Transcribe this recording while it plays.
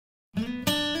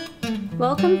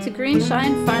Welcome to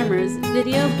Greenshine Farmers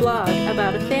video blog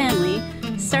about a family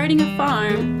starting a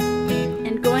farm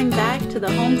and going back to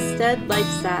the homestead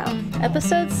lifestyle.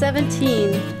 Episode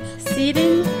 17,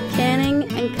 Seeding, Canning,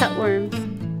 and Cutworms.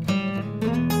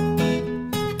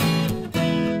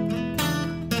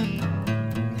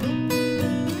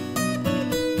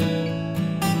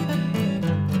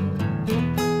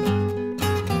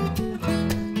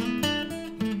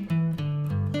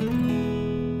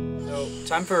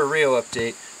 Time for a Rio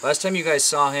update. Last time you guys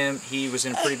saw him, he was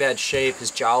in pretty bad shape.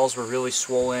 His jowls were really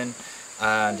swollen,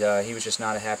 and he was just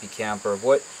not a happy camper.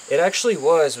 What it actually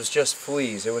was just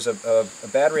fleas. It was a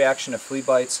bad reaction to flea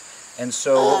bites, and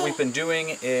so what we've been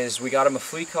doing is we got him a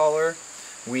flea collar.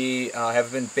 We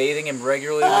have been bathing him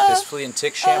regularly with this flea and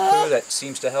tick shampoo that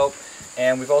seems to help,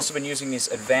 and we've also been using these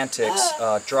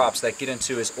Advantix drops that get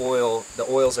into his oil, the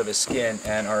oils of his skin,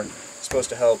 and are supposed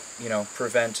to help, you know,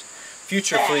 prevent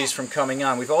future fleas from coming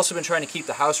on. We've also been trying to keep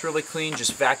the house really clean,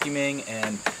 just vacuuming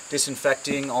and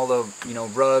disinfecting all the, you know,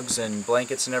 rugs and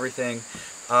blankets and everything.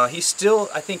 He still,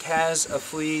 I think, has a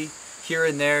flea here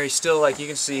and there. He's still, like you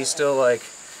can see, he's still like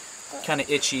kind of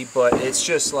itchy, but it's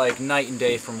just like night and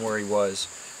day from where he was.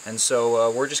 And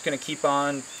so we're just going to keep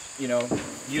on, you know,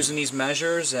 using these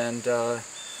measures and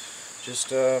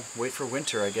just wait for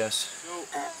winter, I guess.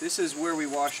 So this is where we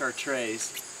wash our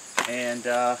trays. And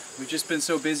we've just been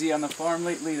so busy on the farm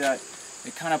lately that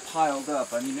it kind of piled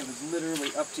up. I mean, it was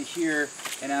literally up to here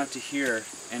and out to here,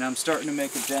 and I'm starting to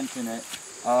make a dent in it.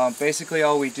 Basically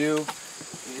all we do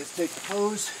is take the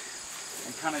hose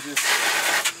and kind of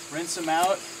just rinse them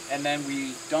out, and then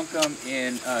we dunk them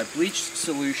in bleach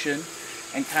solution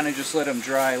and kind of just let them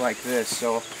dry like this.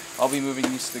 So I'll be moving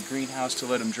these to the greenhouse to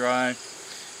let them dry.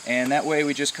 And that way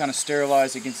we just kind of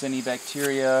sterilize against any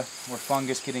bacteria or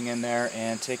fungus getting in there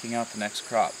and taking out the next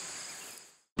crop.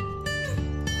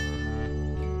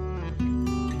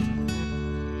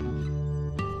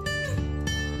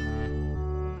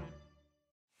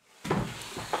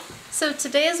 So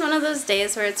today is one of those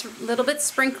days where it's a little bit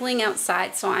sprinkling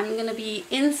outside, so I'm going to be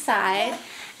inside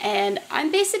and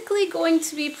I'm basically going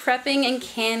to be prepping and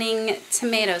canning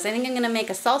tomatoes. I think I'm going to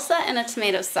make a salsa and a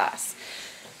tomato sauce.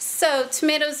 So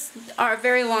tomatoes are a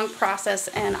very long process,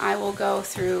 and I will go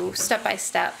through step by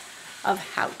step of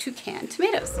how to can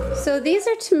tomatoes. So these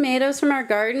are tomatoes from our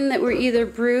garden that were either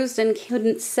bruised and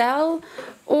couldn't sell,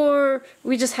 or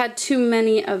we just had too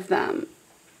many of them.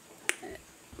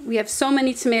 We have so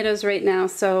many tomatoes right now,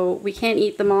 so we can't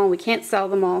eat them all, we can't sell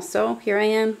them all, so here I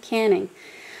am canning.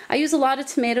 I use a lot of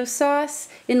tomato sauce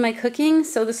in my cooking,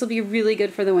 so this will be really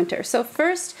good for the winter. So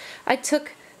first I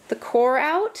took the core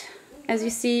out, as you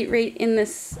see right in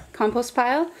this compost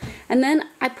pile, and then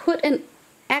I put an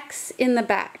X in the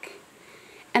back.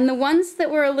 And the ones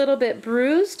that were a little bit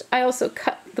bruised, I also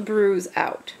cut the bruise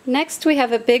out. Next we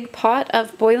have a big pot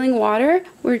of boiling water.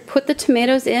 We put the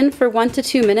tomatoes in for 1 to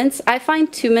 2 minutes. I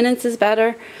find 2 minutes is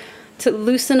better to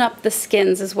loosen up the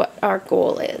skins, is what our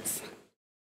goal is.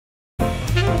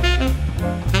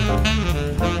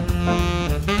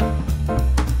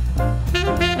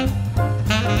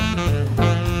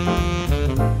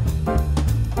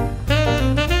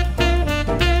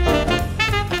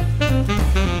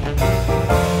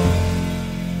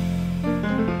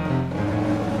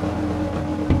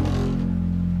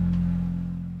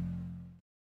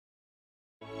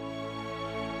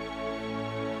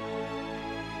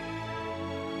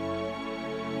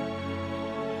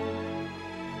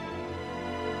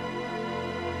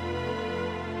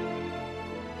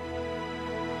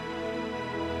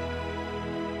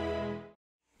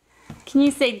 Can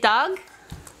you say dog?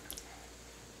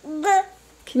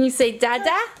 Can you say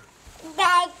dada?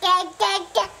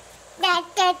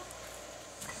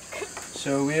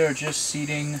 So we are just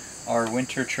seeding our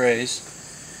winter trays.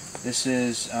 This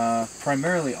is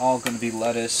primarily all going to be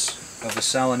lettuce of the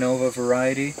Salanova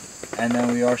variety, and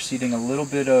then we are seeding a little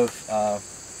bit of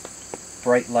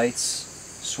Bright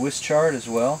Lights Swiss chard as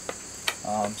well.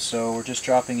 So we're just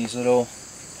dropping these little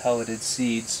pelleted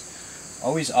seeds.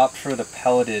 Always opt for the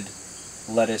pelleted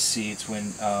lettuce seeds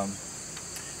when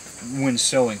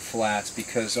sowing flats,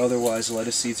 because otherwise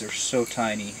lettuce seeds are so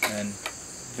tiny and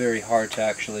very hard to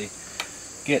actually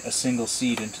get a single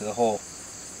seed into the hole.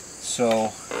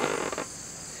 So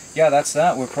yeah, that's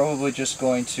that. We're probably just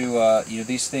going to you know,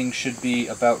 these things should be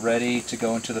about ready to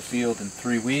go into the field in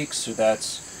 3 weeks, so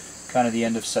that's kind of the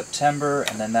end of September,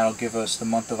 and then that'll give us the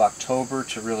month of October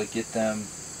to really get them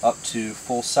up to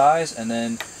full size, and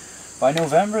then by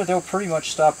November they'll pretty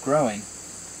much stop growing,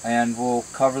 and we'll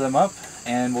cover them up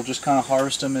and we'll just kind of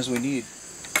harvest them as we need.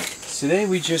 Today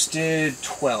we just did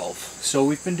 12. So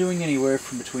we've been doing anywhere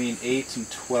from between 8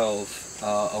 and 12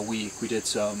 a week. We did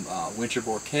some winter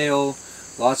boar kale,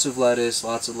 lots of lettuce,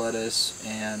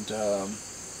 and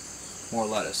more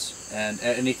lettuce. And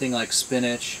anything like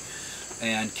spinach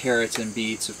and carrots and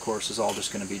beets, of course, is all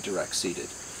just going to be direct seeded.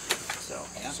 So,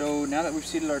 yeah. So now that we've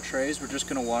seeded our trays, we're just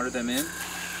going to water them in.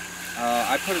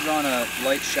 I put it on a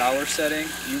light shower setting.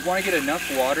 You want to get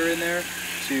enough water in there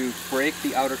to break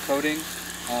the outer coating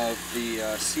of the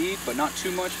seed, but not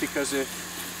too much, because if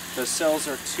the cells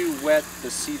are too wet,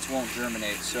 the seeds won't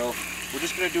germinate. So we're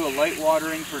just going to do a light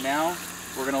watering for now.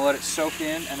 We're going to let it soak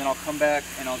in, and then I'll come back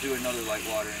and I'll do another light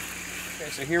watering. Okay,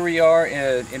 so here we are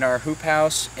in our hoop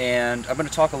house, and I'm going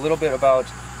to talk a little bit about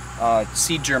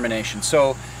seed germination.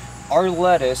 So our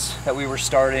lettuce that we were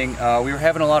starting, we were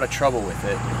having a lot of trouble with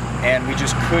it, and we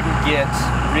just couldn't get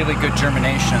really good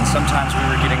germination. Sometimes we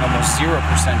were getting almost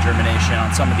 0% germination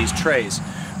on some of these trays,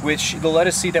 which the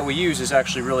lettuce seed that we use is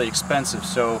actually really expensive.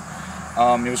 So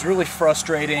it was really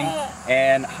frustrating,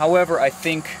 and however, I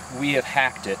think we have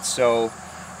hacked it. So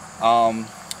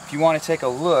if you want to take a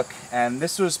look, and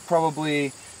this is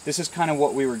kind of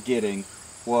what we were getting,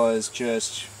 was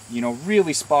just, you know,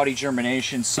 really spotty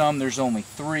germination. Some there's only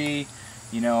 3,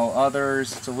 you know,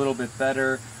 others it's a little bit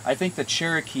better. I think the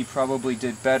Cherokee probably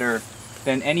did better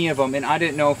than any of them, and I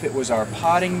didn't know if it was our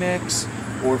potting mix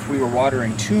or if we were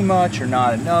watering too much or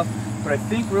not enough, but I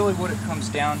think really what it comes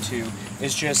down to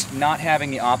is just not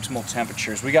having the optimal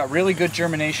temperatures. We got really good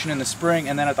germination in the spring,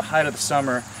 and then at the height of the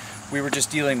summer we were just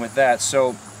dealing with that.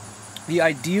 So the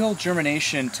ideal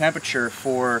germination temperature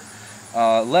for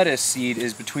lettuce seed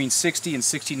is between 60 and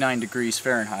 69 degrees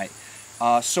Fahrenheit.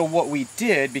 So what we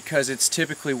did, because it's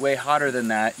typically way hotter than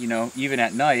that, you know, even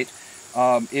at night,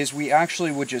 is we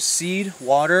actually would just seed,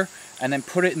 water, and then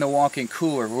put it in the walk-in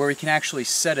cooler where we can actually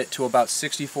set it to about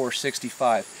 64,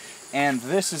 65. And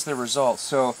this is the result.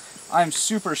 So I'm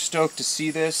super stoked to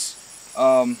see this.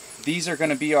 These are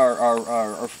going to be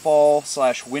our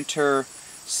fall/winter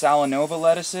Salanova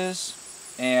lettuces,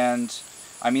 and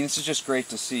I mean, this is just great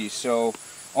to see. So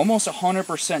almost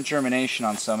 100% germination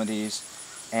on some of these,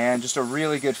 and just a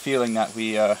really good feeling that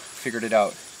we figured it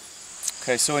out.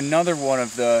 Okay, so another one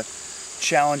of the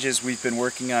challenges we've been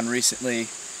working on recently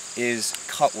is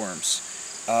cutworms.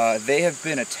 They have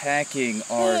been attacking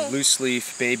our loose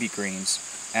leaf baby greens,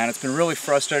 and it's been really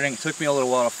frustrating. It took me a little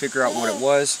while to figure out what it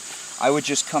was. I would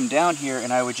just come down here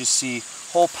and I would just see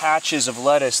whole patches of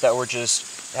lettuce that were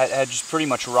had just pretty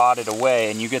much rotted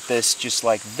away, and you get this just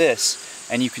like this,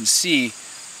 and you can see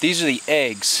these are the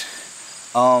eggs.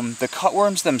 The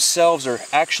cutworms themselves are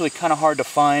actually kind of hard to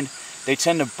find. They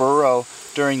tend to burrow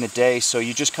during the day, so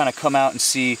you just kind of come out and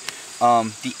see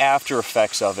the after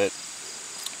effects of it.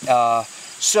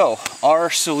 So our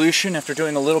solution, after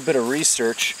doing a little bit of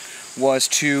research, was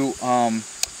to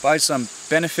buy some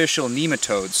beneficial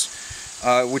nematodes,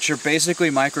 which are basically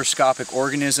microscopic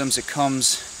organisms. It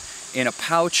comes in a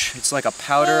pouch. It's like a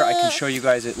powder. I can show you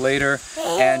guys it later.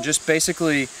 And just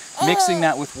basically mixing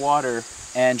that with water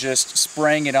and just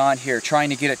spraying it on here, trying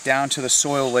to get it down to the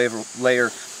soil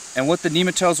layer. And what the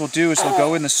nematodes will do is they'll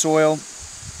go in the soil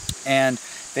and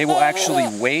they will actually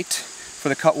wait for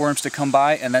the cutworms to come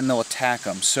by, and then they'll attack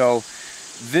them. So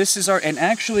this is and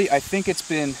actually I think it's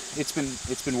been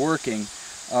working.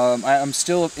 I'm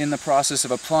still in the process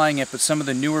of applying it, but some of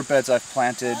the newer beds I've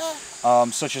planted,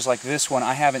 such as like this one,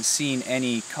 I haven't seen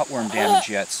any cutworm damage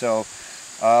yet. So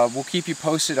we'll keep you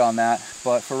posted on that,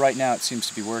 but for right now it seems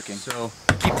to be working. So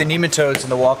keep the nematodes in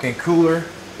the walk-in cooler.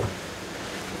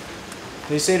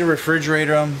 They say to refrigerate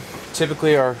them.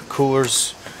 Typically our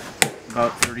cooler's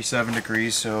about 37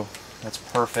 degrees, so that's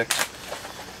perfect.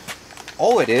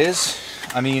 All it is,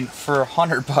 I mean, for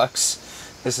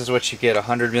 $100, this is what you get,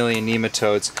 100 million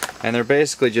nematodes, and they're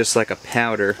basically just like a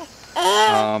powder.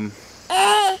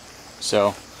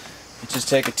 So you just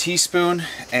take a teaspoon,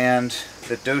 and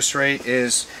the dose rate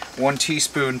is 1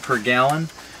 teaspoon per gallon.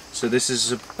 So this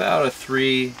is about a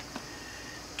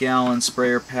 3-gallon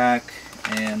sprayer pack,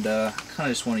 and kind of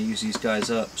just want to use these guys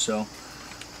up. So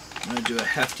I'm going to do a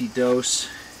hefty dose.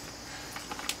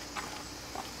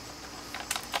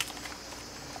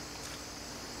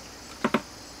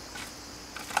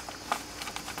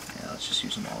 Just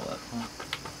use them all up.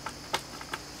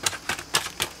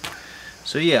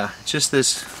 So yeah, just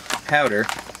this powder,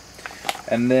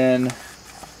 and then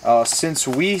since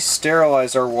we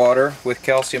sterilize our water with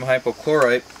calcium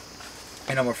hypochlorite,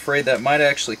 and I'm afraid that might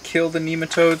actually kill the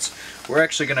nematodes, we're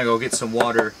actually going to go get some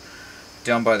water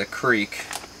down by the creek,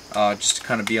 just to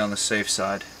kind of be on the safe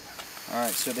side.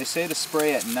 Alright, so they say to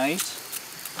spray at night.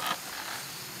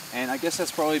 And I guess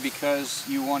that's probably because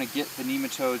you want to get the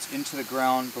nematodes into the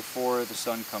ground before the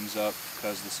sun comes up,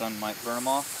 because the sun might burn them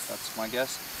off. That's my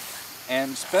guess.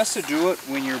 And it's best to do it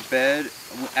when your bed,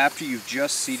 after you've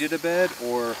just seeded a bed,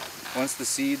 or once the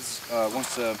seeds,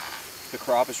 once the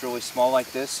crop is really small like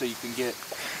this, so you can get,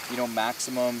 you know,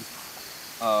 maximum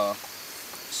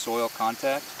soil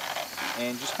contact.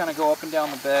 And just kind of go up and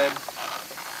down the bed.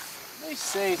 They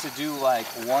say to do like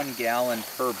 1 gallon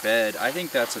per bed. I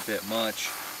think that's a bit much.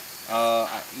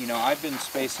 You know, I've been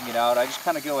spacing it out. I just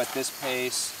kind of go at this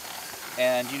pace,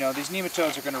 and you know, these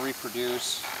nematodes are going to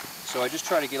reproduce, so I just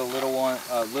try to get a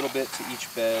little bit to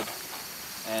each bed.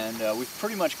 And we've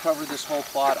pretty much covered this whole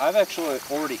plot. I've actually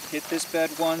already hit this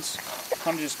bed once.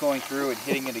 I'm just going through and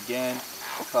hitting it again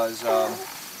because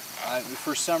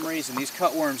for some reason these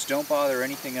cutworms don't bother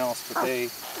anything else, but they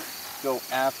go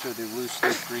after the loose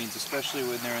leaf greens, especially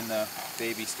when they're in the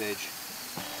baby stage.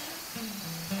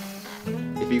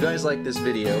 If you guys like this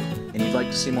video and you'd like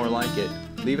to see more like it,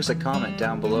 leave us a comment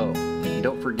down below, and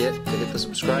don't forget to hit the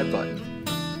subscribe button.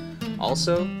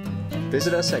 Also,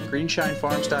 visit us at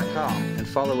greenshinefarms.com and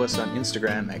follow us on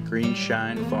Instagram at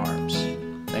Greenshine Farms.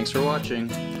 Thanks for watching.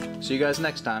 See you guys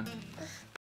next time.